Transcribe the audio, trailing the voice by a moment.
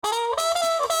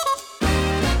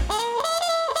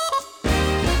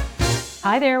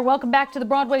Hi there, welcome back to the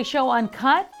Broadway show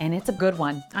Uncut, and it's a good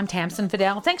one. I'm Tamsin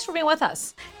Fidel. Thanks for being with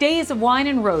us. Days of Wine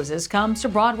and Roses comes to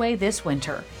Broadway this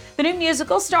winter. The new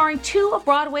musical starring two of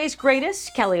Broadway's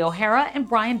greatest, Kelli O'Hara and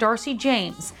Brian Darcy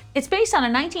James. It's based on a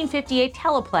 1958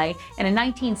 teleplay and a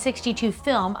 1962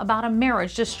 film about a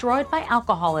marriage destroyed by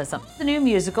alcoholism. The new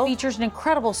musical features an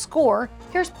incredible score.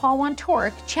 Here's Paul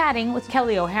Wontorek chatting with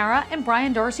Kelli O'Hara and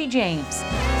Brian Darcy James.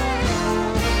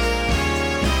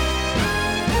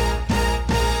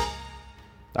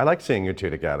 I like seeing you two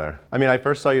together. I mean, I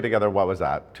first saw you together, what was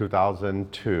that,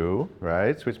 2002,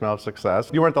 right? Sweet Smell of Success.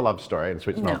 You weren't the love story in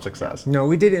Sweet Smell of Success. No,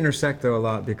 we did intersect though a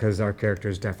lot because our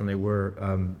characters definitely were,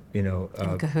 in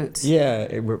cahoots. Yeah,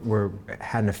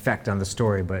 had an effect on the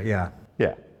story, but yeah.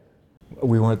 Yeah.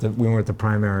 We weren't the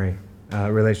primary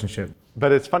relationship.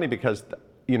 But it's funny because,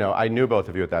 I knew both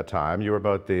of you at that time. You were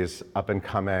both these up and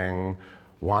coming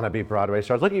wannabe Broadway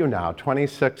stars. Look at you now,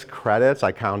 26 credits,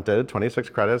 I counted, 26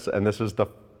 credits, and this is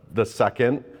the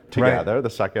second together, right. The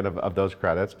second of those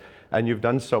credits. And you've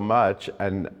done so much,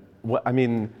 and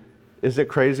is it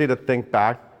crazy to think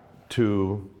back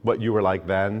to what you were like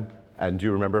then? And do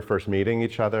you remember first meeting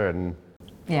each other? And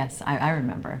Yes, I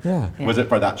remember. Yeah. Was it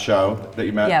for that show that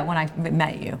you met? Yeah, when I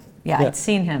met you. Yeah, I'd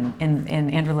seen him in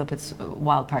Andrew Lippett's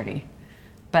Wild Party.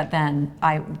 But then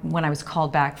when I was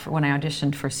called back when I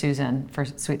auditioned for Susan for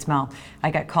Sweet Smell,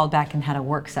 I got called back and had a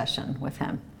work session with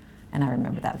him. And I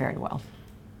remember that very well.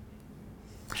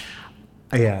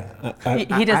 Yeah.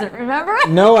 He doesn't remember it?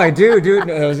 No, I do, dude.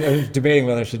 I was debating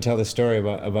whether I should tell the story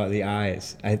about the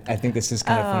eyes. I think this is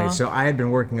kind of funny. So I had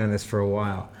been working on this for a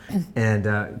while. And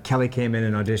Kelli came in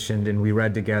and auditioned, and we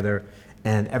read together.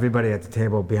 And everybody at the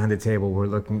table, behind the table, were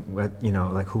looking at,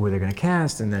 like who were they going to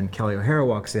cast? And then Kelli O'Hara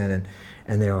walks in,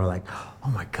 and they were like, oh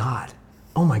my God,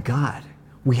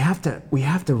 we have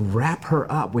to wrap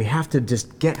her up. We have to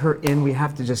just get her in. We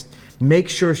have to just make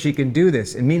sure she can do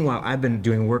this. And meanwhile, I've been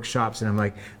doing workshops, and I'm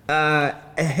like,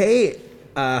 hey,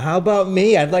 how about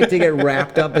me? I'd like to get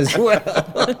wrapped up as well.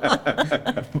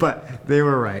 But they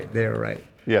were right.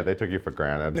 Yeah, they took you for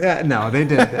granted. Yeah, no, they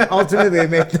didn't. Ultimately,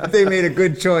 they made a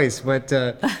good choice. But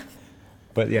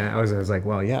yeah, I was like,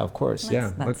 well, yeah, of course,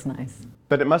 That's nice.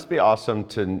 But it must be awesome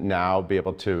to now be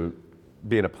able to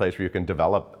be in a place where you can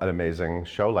develop an amazing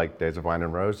show like Days of Wine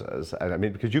and Roses. And I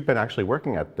mean, because you've been actually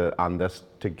working on this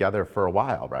together for a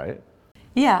while, right?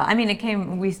 Yeah, I mean,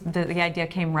 the idea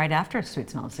came right after Sweet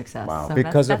Smell of Success. Wow. So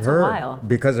Because that's of her. a while.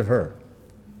 Because of her.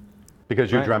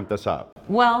 Because you Right. dreamt this up.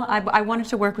 Well, I wanted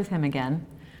to work with him again.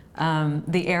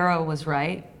 The arrow was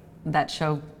right. That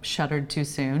show shuttered too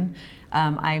soon.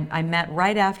 I met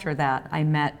right after that. I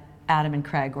met Adam and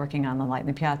Craig working on The Light in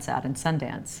the Piazza out in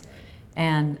Sundance.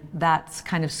 And that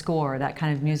kind of score, that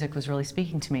kind of music was really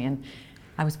speaking to me. And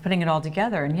I was putting it all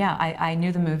together. And yeah, I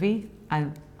knew the movie. I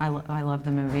love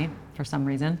the movie for some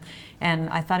reason. And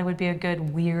I thought it would be a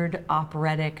good, weird,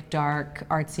 operatic, dark,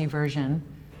 artsy version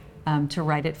to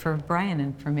write it for Brian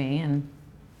and for me. And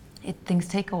things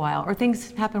take a while, or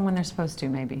things happen when they're supposed to,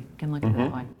 maybe. You can look at it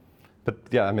that way. But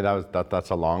yeah, I mean, that's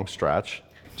a long stretch.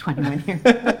 21 years.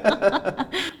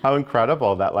 How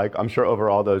incredible that, I'm sure over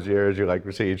all those years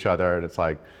you see each other and it's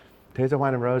like, Days of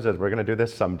Wine and Roses, we're gonna do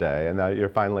this someday. And now you're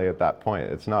finally at that point.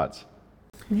 It's nuts.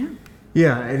 Yeah.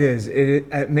 Yeah, it is.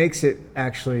 It makes it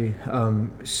actually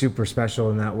super special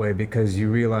in that way because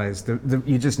you realize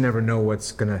you just never know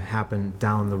what's going to happen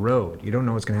down the road. You don't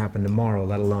know what's going to happen tomorrow,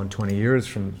 let alone 20 years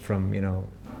from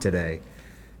today.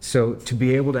 So to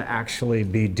be able to actually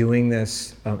be doing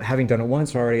this, having done it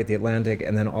once already at the Atlantic,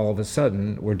 and then all of a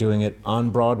sudden we're doing it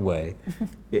on Broadway,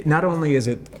 not only is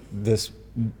it this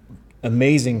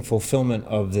amazing fulfillment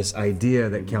of this idea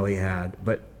that Kelli had,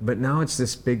 but now it's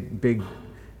this big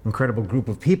incredible group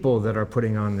of people that are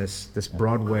putting on this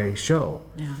Broadway show.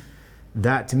 Yeah.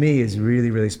 That to me is really,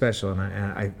 really special,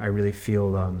 and I really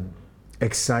feel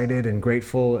excited and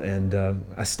grateful and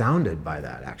astounded by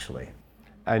that, actually.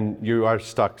 And you are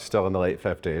stuck still in the late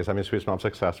 50s. I mean, Sweet Smell of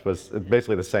Success was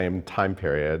basically the same time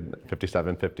period,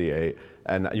 57, 58.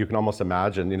 And you can almost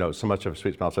imagine, so much of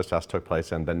Sweet Smell of Success took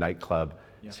place in the nightclub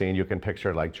scene. You can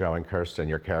picture Joe and Kirsten,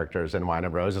 your characters in Wine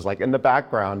and Roses, in the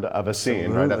background of a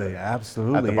scene, right?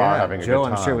 Absolutely, at the bar having a Joe, good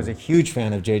time. I'm sure, was a huge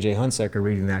fan of J.J. Hunsaker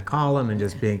reading that column and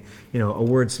just being, a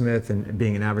wordsmith and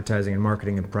being in advertising and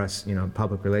marketing and press,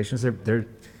 public relations. They're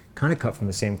kind of cut from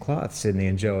the same cloth, Sydney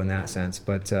and Joe, in that sense.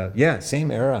 But yeah,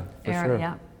 same era, for sure.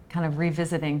 Yeah. Kind of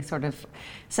revisiting sort of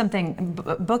something,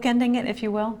 bookending it, if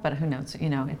you will. But who knows?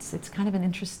 It's kind of an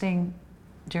interesting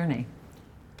journey.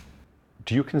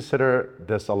 Do you consider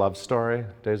this a love story,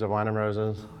 Days of Wine and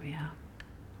Roses? Oh, yeah.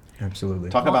 Absolutely.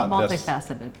 Talk about this.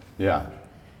 Multifaceted. Yeah.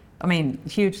 I mean,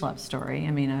 huge love story.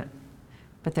 I mean,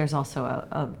 but there's also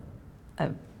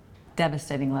a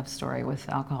devastating love story with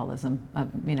alcoholism,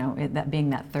 that being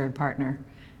that third partner,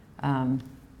 and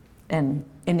in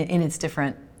its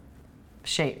different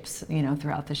shapes,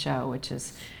 throughout the show, which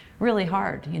is really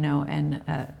hard, and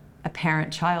a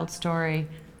parent-child story.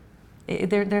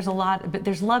 There's a lot,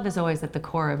 but love is always at the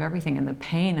core of everything, and the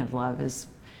pain of love is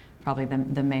probably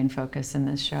the main focus in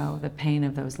this show, the pain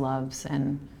of those loves,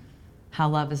 and how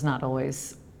love is not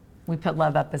always, we put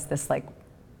love up as this like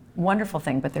wonderful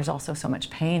thing, but there's also so much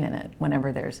pain in it whenever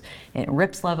it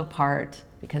rips love apart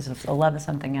because of the love of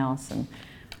something else. And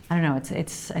I don't know,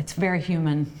 it's very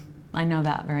human. I know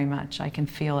that very much. I can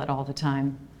feel it all the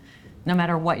time. No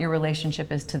matter what your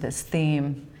relationship is to this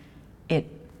theme, it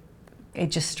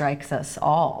just strikes us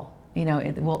all.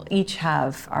 We'll each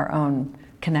have our own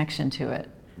connection to it.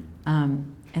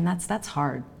 And that's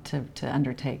hard to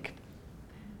undertake,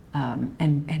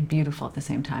 and beautiful at the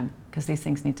same time, because these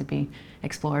things need to be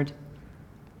explored.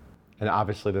 And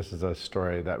obviously this is a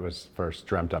story that was first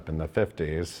dreamt up in the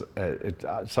 50s.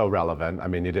 It's so relevant. I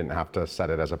mean, you didn't have to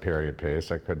set it as a period piece.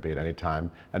 It could be at any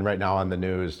time. And right now on the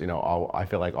news, I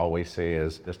feel like all we see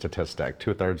is the statistic.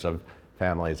 2/3 of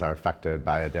families are affected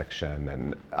by addiction.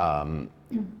 And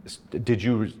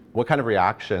what kind of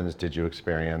reactions did you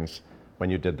experience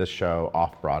when you did this show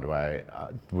off Broadway?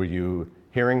 Were you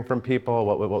hearing from people?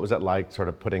 What was it like sort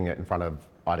of putting it in front of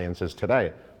audiences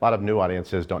today? A lot of new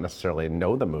audiences don't necessarily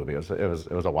know the movie.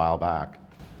 It was a while back.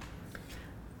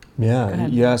 Yeah,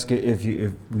 you ask if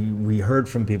we heard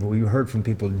from people. We heard from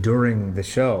people during the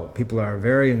show. People are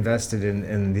very invested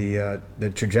in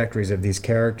the trajectories of these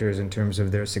characters in terms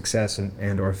of their success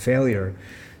and or failure,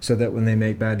 so that when they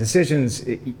make bad decisions,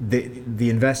 the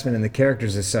investment in the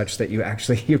characters is such that you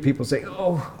actually hear people say,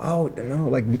 oh no,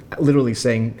 like literally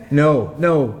saying, no,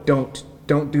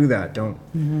 don't do that,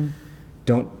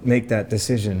 don't make that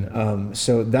decision.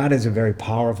 So that is a very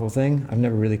powerful thing. I've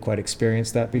never really quite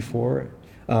experienced that before.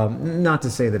 Not to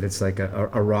say that it's like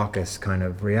a raucous kind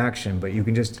of reaction, but you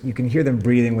can hear them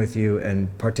breathing with you and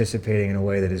participating in a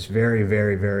way that is very,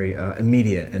 very, very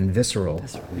immediate and visceral.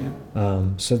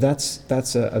 So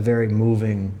that's a very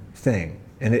moving thing,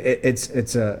 and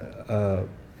it's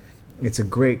a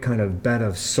great kind of bed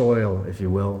of soil, if you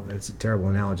will. It's a terrible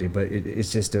analogy, but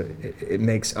it's just it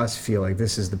makes us feel like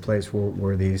this is the place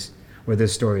where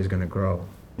this story is going to grow.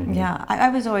 Yeah, I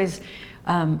was always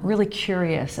really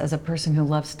curious, as a person who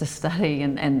loves to study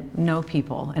and know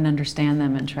people and understand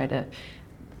them and try to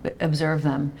observe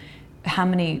them, how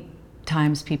many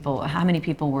people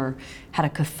had a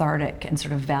cathartic and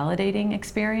sort of validating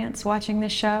experience watching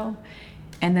this show,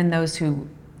 and then those who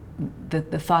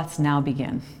the thoughts now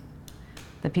begin.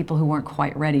 The people who weren't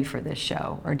quite ready for this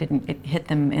show, or it hit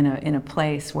them in a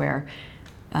place where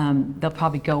they'll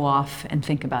probably go off and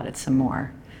think about it some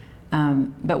more.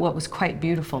 But what was quite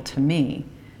beautiful to me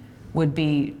would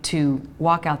be to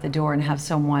walk out the door and have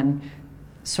someone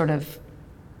sort of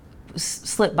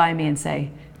slip by me and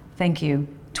say, "Thank you,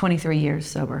 23 years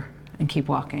sober," and keep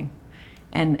walking.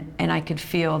 And I could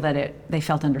feel that they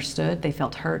felt understood, they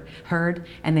felt heard,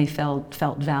 and they felt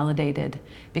validated.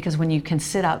 Because when you can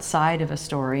sit outside of a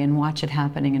story and watch it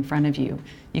happening in front of you,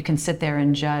 you can sit there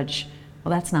and judge,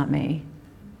 well, that's not me.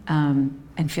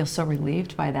 And feel so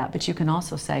relieved by that. But you can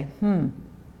also say,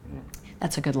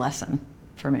 that's a good lesson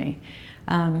for me.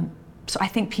 So I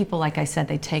think people, like I said,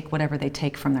 they take whatever they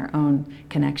take from their own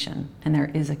connection. And there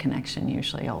is a connection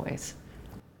usually, always.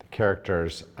 The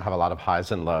characters have a lot of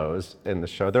highs and lows in the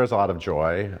show. There's a lot of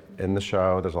joy in the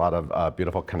show. There's a lot of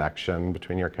beautiful connection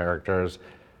between your characters.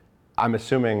 I'm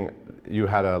assuming you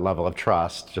had a level of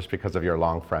trust just because of your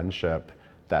long friendship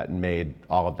that made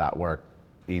all of that work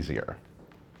easier.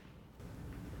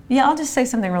 Yeah, I'll just say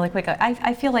something really quick.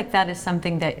 I feel like that is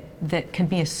something that can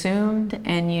be assumed,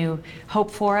 and you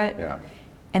hope for it. Yeah.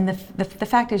 And the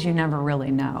fact is, you never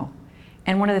really know.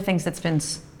 And one of the things that's been,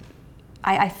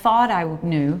 I thought I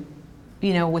knew,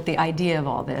 with the idea of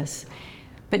all this,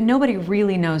 but nobody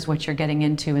really knows what you're getting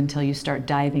into until you start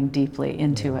diving deeply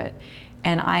into it.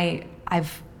 And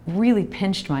I've really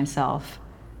pinched myself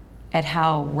at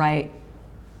how right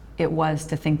it was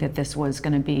to think that this was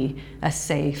going to be a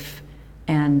safe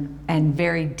and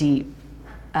very deep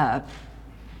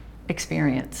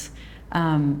experience,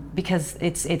 because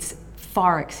it's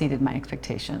far exceeded my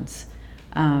expectations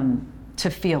to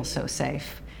feel so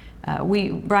safe.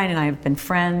 Brian and I have been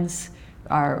friends.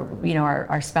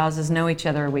 Our spouses know each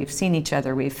other. We've seen each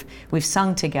other. We've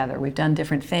sung together. We've done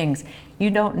different things. You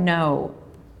don't know,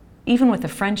 even with a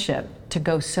friendship, to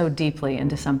go so deeply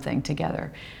into something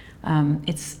together.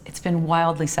 It's been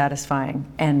wildly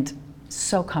satisfying and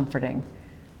so comforting.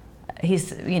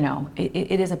 he's,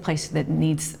 it is a place that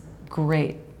needs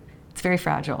it's very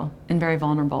fragile and very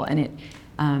vulnerable, and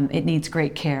it needs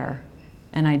great care.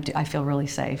 And I feel really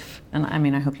safe. And I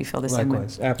mean, I hope you feel the same way.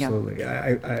 Likewise, absolutely.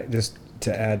 I just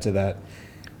to add to that,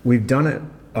 we've done it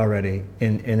already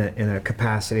in a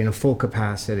capacity, in a full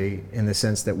capacity, in the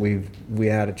sense that we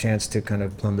had a chance to kind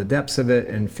of plumb the depths of it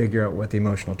and figure out what the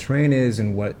emotional terrain is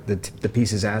and what the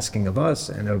piece is asking of us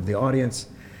and of the audience.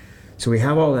 So we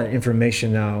have all that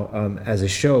information now as a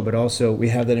show, but also we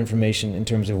have that information in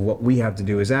terms of what we have to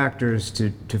do as actors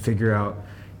to figure out,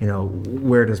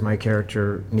 where does my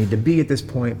character need to be at this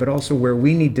point, but also where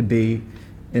we need to be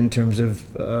in terms of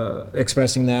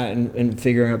expressing that and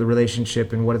figuring out the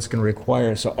relationship and what it's going to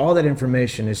require. So all that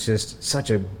information is just such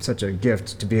a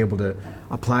gift to be able to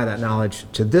apply that knowledge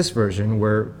to this version,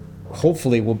 where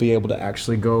hopefully we'll be able to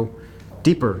actually go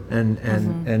deeper and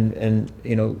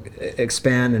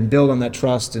expand and build on that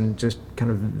trust and just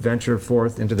kind of venture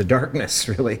forth into the darkness,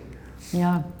 really.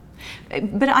 Yeah.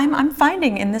 But I'm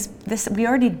finding in this we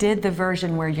already did the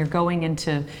version where you're going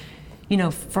into,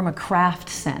 from a craft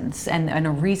sense and a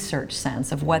research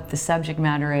sense of what the subject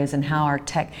matter is and how our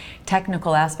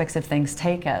technical aspects of things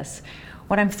take us.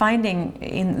 What I'm finding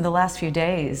in the last few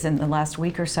days, in the last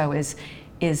week or so, is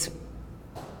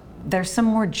there's some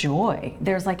more joy.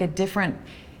 There's like a different,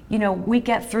 we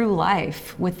get through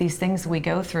life with these things we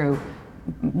go through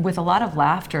with a lot of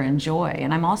laughter and joy.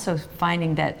 And I'm also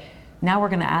finding that now we're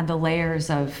going to add the layers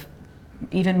of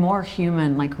even more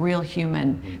human, like real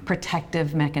human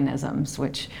protective mechanisms,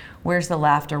 which where's the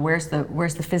laughter, where's the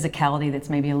physicality that's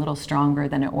maybe a little stronger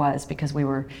than it was, because we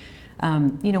were,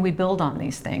 we build on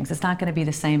these things. It's not going to be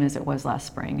the same as it was last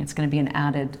spring. It's going to be an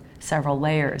added several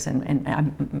layers, and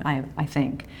I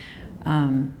think.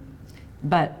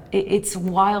 But it's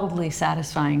wildly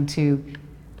satisfying to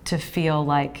feel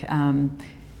like,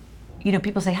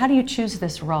 people say, how do you choose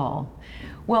this role?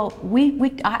 Well,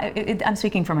 I'm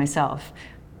speaking for myself.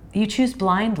 You choose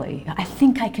blindly. I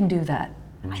think I can do that.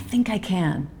 I think I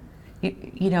can.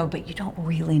 But you don't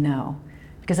really know,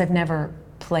 because I've never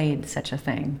played such a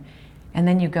thing. And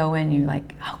then you go in, you're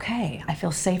like, okay, I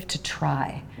feel safe to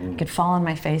try. I could fall on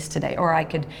my face today, or I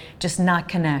could just not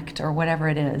connect, or whatever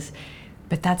it is.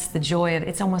 But that's the joy of it.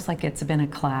 It's almost like it's been a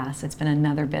class. It's been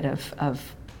another bit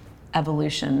of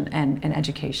evolution and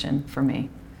education for me.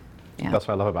 Yeah. That's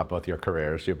what I love about both your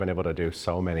careers. You've been able to do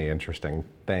so many interesting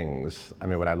things. I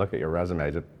mean, when I look at your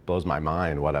resumes, it blows my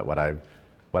mind what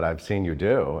I've seen you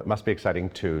do. It must be exciting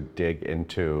to dig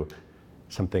into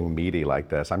something meaty like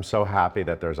this. I'm so happy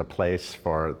that there's a place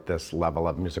for this level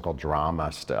of musical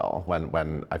drama still,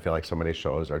 when I feel like so many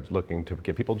shows are looking to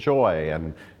give people joy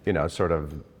and, sort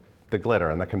of the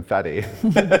glitter and the confetti.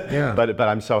 Yeah. But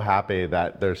I'm so happy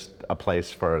that there's a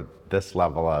place for this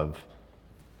level of,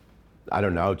 I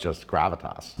don't know, just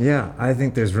gravitas. Yeah, I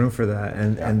think there's room for that,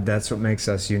 and that's what makes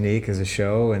us unique as a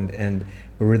show, and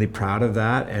we're really proud of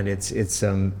that. And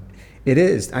it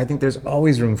is. I think there's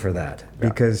always room for that,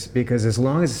 because as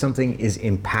long as something is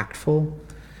impactful,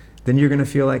 then you're going to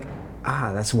feel like,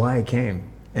 that's why I came.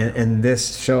 And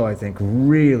this show, I think,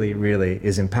 really, really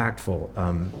is impactful.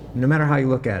 No matter how you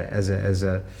look at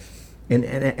it, in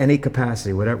any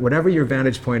capacity, whatever your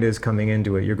vantage point is coming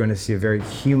into it, you're going to see a very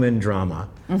human drama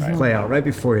play out right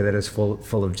before you that is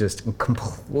full of just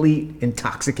complete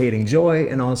intoxicating joy,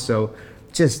 and also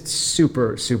just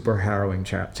super, super harrowing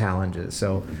challenges.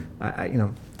 So,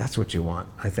 that's what you want,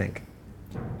 I think.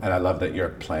 And I love that you're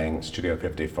playing Studio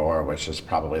 54, which is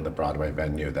probably the Broadway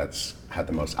venue that's had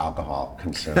the most alcohol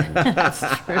consumed. That's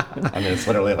true. I mean, it's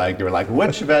literally like, you were like,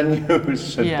 which venue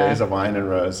should Days of Wine and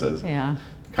Roses? Yeah.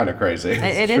 Kind of crazy.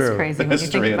 It is crazy when you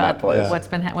think about place.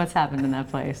 what's happened in that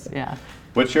place. Yeah.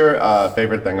 What's your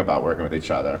favorite thing about working with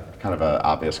each other? Kind of an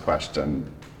obvious question.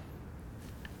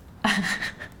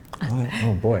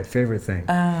 Oh boy, favorite thing.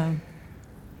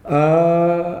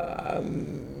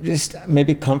 Just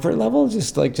maybe comfort level, Yeah,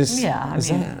 I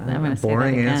mean, I'm going to say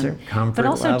boring that again. answer. Comfort but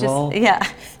also level.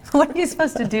 What are you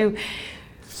supposed to do?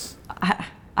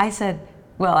 I said,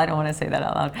 well, I don't want to say that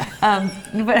out loud.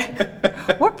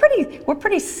 But we're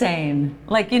pretty sane,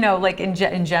 like in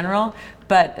general.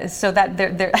 But so that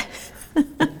they're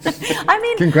I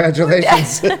mean,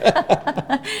 congratulations.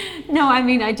 No, I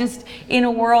mean, I just, in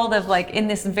a world of in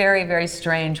this very, very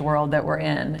strange world that we're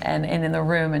in, and in the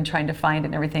room and trying to find it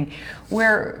and everything,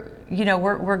 we're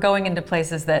going into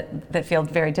places that feel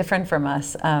very different from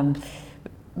us.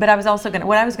 but I was also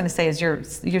what I was gonna say is you're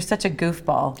such a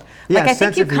goofball. Yeah, Like I think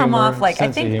sense you of come humor, off like I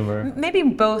sense of think humor. maybe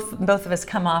both of us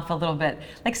come off a little bit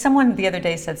like someone the other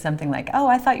day said something like, "Oh,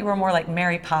 I thought you were more like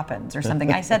Mary Poppins or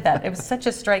something." I said that it was such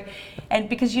a strike, and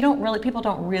because people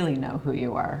don't really know who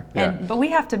you are, but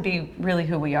we have to be really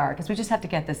who we are because we just have to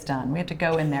get this done. We have to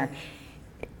go in there.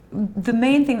 The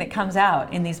main thing that comes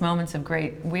out in these moments of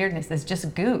great weirdness is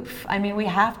just goof. I mean, we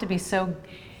have to be so,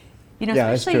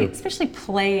 that's true. especially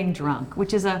playing drunk,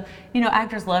 which is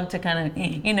actors love to kind of,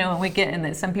 and we get in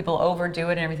that some people overdo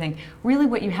it and everything. Really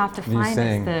what you have to What are you find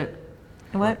saying? is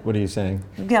the, what? What are you saying?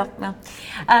 Yeah, no.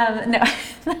 No,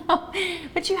 no,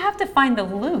 but you have to find the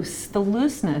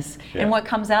looseness, and what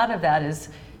comes out of that is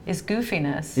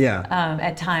goofiness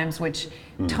at times, which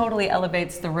totally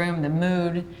elevates the room, the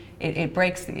mood. It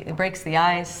breaks the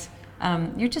ice.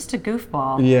 You're just a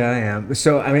goofball. Yeah, I am.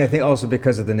 So I mean, I think also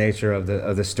because of the nature of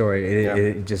the story,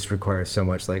 it just requires so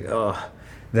much that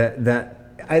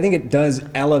I think it does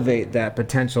elevate that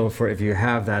potential for if you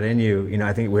have that in you.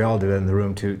 I think we all do it in the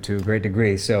room to a great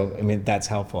degree. So I mean, that's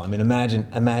helpful. I mean,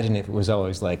 imagine if it was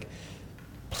always like,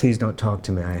 please don't talk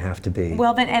to me. I have to be.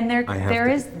 Well, then, and there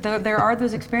are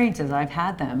those experiences. I've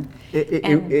had them.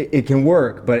 It can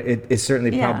work, but it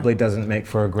certainly probably doesn't make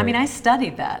for a great. I mean, I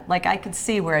studied that. Like, I could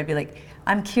see where I'd be like,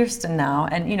 I'm Kirsten now,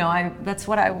 and that's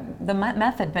what the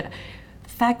method. But the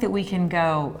fact that we can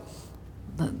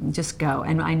just go,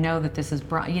 and I know that this is,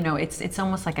 it's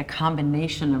almost like a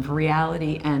combination of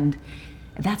reality, and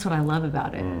that's what I love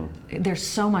about it. There's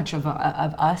so much of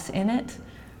us in it.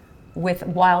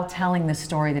 While telling the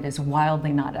story that is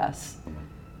wildly not us,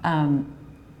 and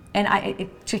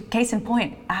case in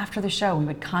point, after the show,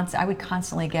 I would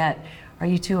constantly get, "Are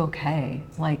you two okay?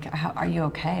 Like, are you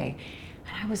okay?"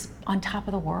 And I was on top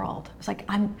of the world. It's like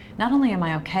not only am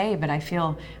I okay, but I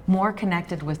feel more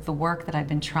connected with the work that I've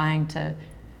been trying to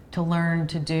learn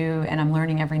to do, and I'm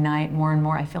learning every night more and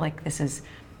more. I feel like this is,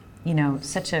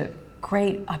 such a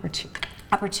great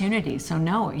opportunity. So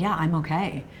I'm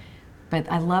okay. But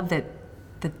I love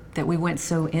that we went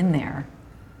so in there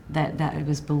that it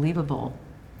was believable,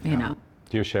 Do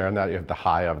you share in that? You have the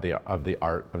high of the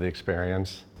art of the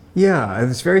experience. Yeah,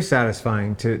 it's very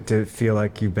satisfying to feel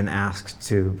like you've been asked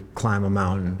to climb a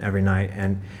mountain every night,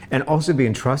 and also be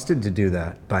entrusted to do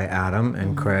that by Adam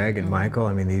and Craig and Michael.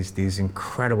 I mean, these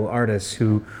incredible artists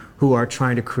who are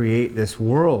trying to create this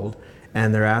world.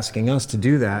 And they're asking us to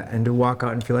do that and to walk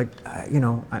out and feel like,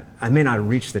 I may not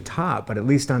reach the top, but at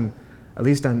least I'm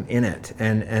in it.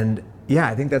 And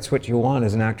I think that's what you want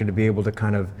as an actor, to be able to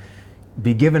kind of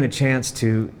be given a chance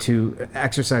to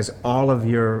exercise all of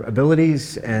your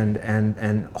abilities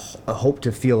and hope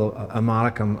to feel a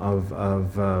modicum of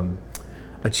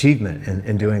achievement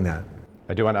in doing that.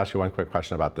 I do want to ask you one quick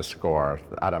question about the score,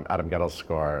 Adam Gettel's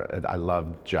score. I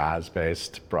love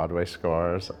jazz-based Broadway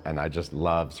scores, and I just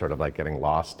love sort of like getting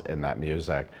lost in that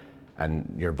music.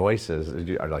 And your voices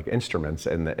are like instruments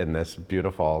in this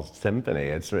beautiful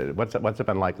symphony. What's it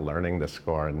been like learning the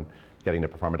score and getting to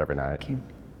perform it every night?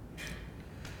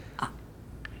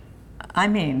 I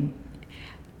mean,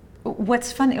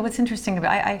 what's interesting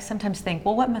about I sometimes think,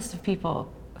 well, what must have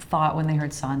people thought when they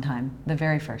heard Sondheim the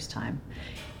very first time?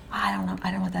 I don't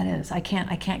know what that is. I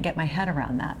can't get my head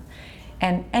around that.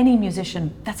 And any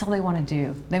musician, that's all they want to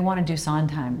do. They want to do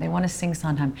Sondheim. They want to sing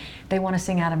Sondheim. They want to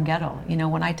sing Adam Gettel.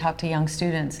 When I talk to young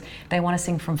students, they want to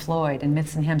sing from Floyd and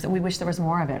myths and hymns. We wish there was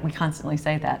more of it. We constantly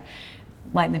say that.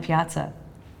 Light in the Piazza.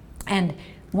 And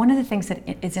one of the things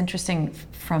that is interesting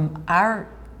from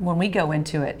when we go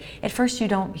into it, at first you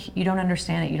don't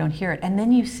understand it, you don't hear it, and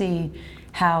then you see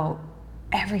how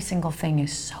every single thing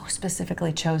is so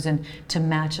specifically chosen to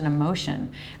match an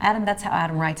emotion. That's how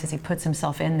Adam writes, is he puts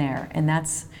himself in there, and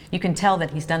you can tell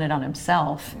that he's done it on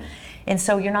himself. And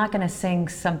so you're not going to sing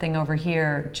something over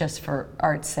here just for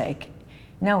art's sake.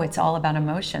 No, it's all about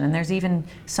emotion. And there's even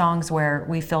songs where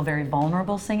we feel very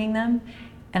vulnerable singing them,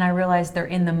 and I realize they're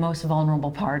in the most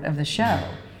vulnerable part of the show.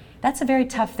 That's a very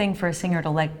tough thing for a singer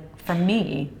for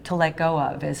me to let go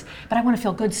of, but I want to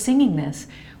feel good singing this.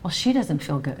 Well, she doesn't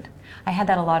feel good. I had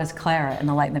that a lot as Clara in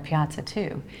The Light in the Piazza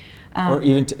too. Or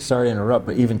even, sorry to interrupt,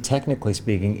 but even technically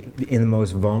speaking, in the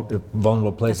most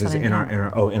vulnerable places in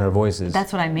our voices.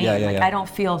 That's what I mean. I don't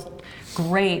feel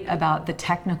great about the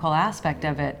technical aspect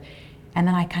of it. And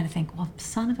then I kind of think, well,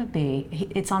 son of a bee,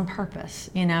 it's on purpose,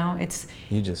 it's...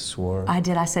 You just swore. I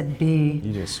did, I said bee.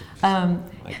 You just, oh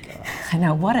my God. I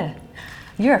know,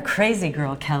 you're a crazy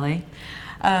girl, Kelly.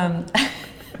 No,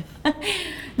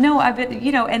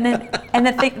 and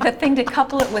the thing to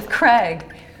couple it with Craig,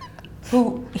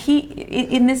 who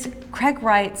Craig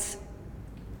writes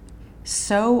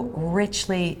so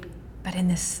richly, but in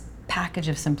this package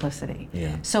of simplicity.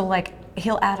 Yeah. So like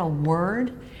he'll add a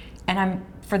word, and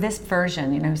for this version,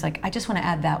 he's like, I just want to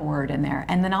add that word in there,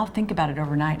 and then I'll think about it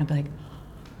overnight, and I'll be like,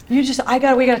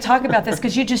 we got to talk about this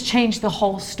because you just changed the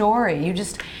whole story. You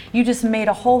just made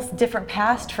a whole different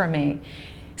past for me.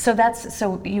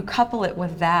 So you couple it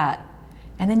with that,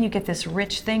 and then you get this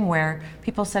rich thing where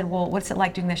people said, well, what's it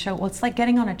like doing this show? Well, it's like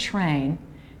getting on a train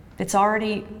that's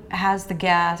already has the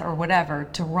gas or whatever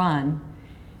to run,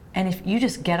 and if you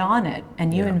just get on it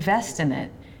and you invest in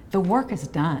it, the work is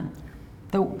done.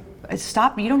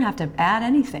 You don't have to add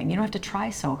anything. You don't have to try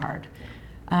so hard.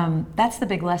 That's the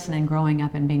big lesson in growing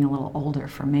up and being a little older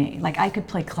for me. Like I could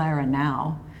play Clara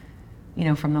now,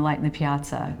 from The Light in the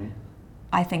Piazza,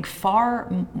 I think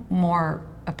far more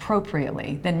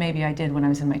appropriately than maybe I did when I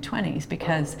was in my 20s,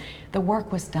 because the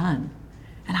work was done.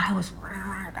 And I was,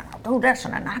 I'm gonna do this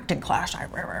in an acting class.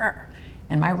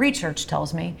 And my research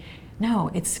tells me,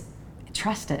 no,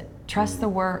 trust it. Trust the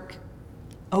work,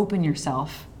 open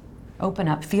yourself, open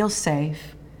up, feel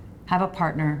safe, have a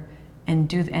partner,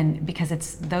 and because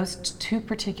it's those two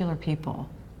particular people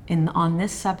on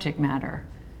this subject matter,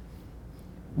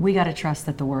 we got to trust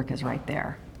that the work is right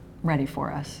there, ready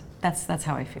for us. That's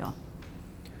how I feel.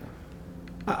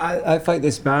 I fight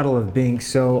this battle of being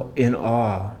so in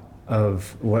awe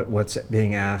of what's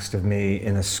being asked of me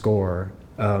in a score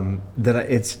that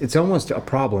it's almost a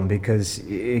problem because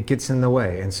it gets in the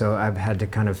way, and so I've had to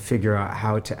kind of figure out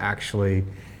how to actually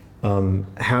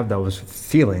have those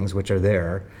feelings, which are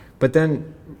there, but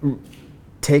then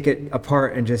take it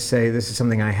apart and just say, this is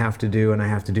something I have to do, and I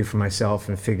have to do for myself,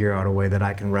 and figure out a way that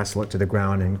I can wrestle it to the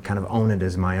ground and kind of own it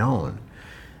as my own.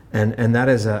 And that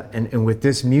is and with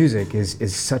this music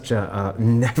is such a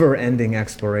never-ending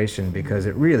exploration, because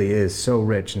it really is so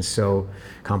rich and so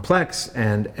complex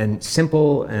and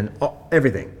simple and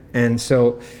everything. And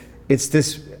so it's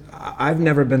this. I've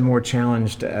never been more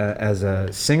challenged as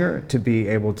a singer to be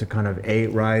able to kind of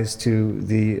rise to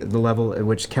the level at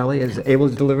which Kelli is able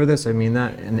to deliver this. I mean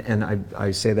that, and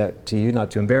I say that to you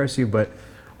not to embarrass you, but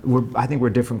I think we're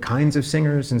different kinds of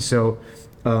singers, and so.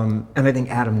 And I think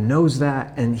Adam knows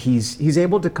that, and he's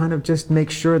able to kind of just make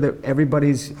sure that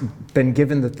everybody's been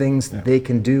given the things that they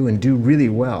can do and do really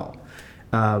well.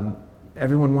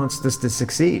 Everyone wants this to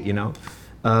succeed,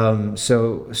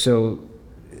 So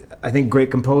I think great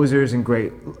composers and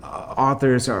great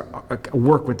authors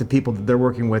work with the people that they're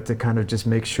working with to kind of just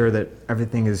make sure that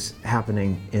everything is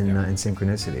happening in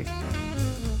synchronicity.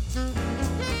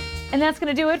 And that's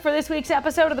going to do it for this week's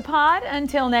episode of The Pod.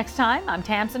 Until next time, I'm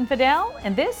Tamsin Fidel,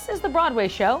 and this is The Broadway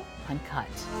Show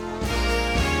Uncut.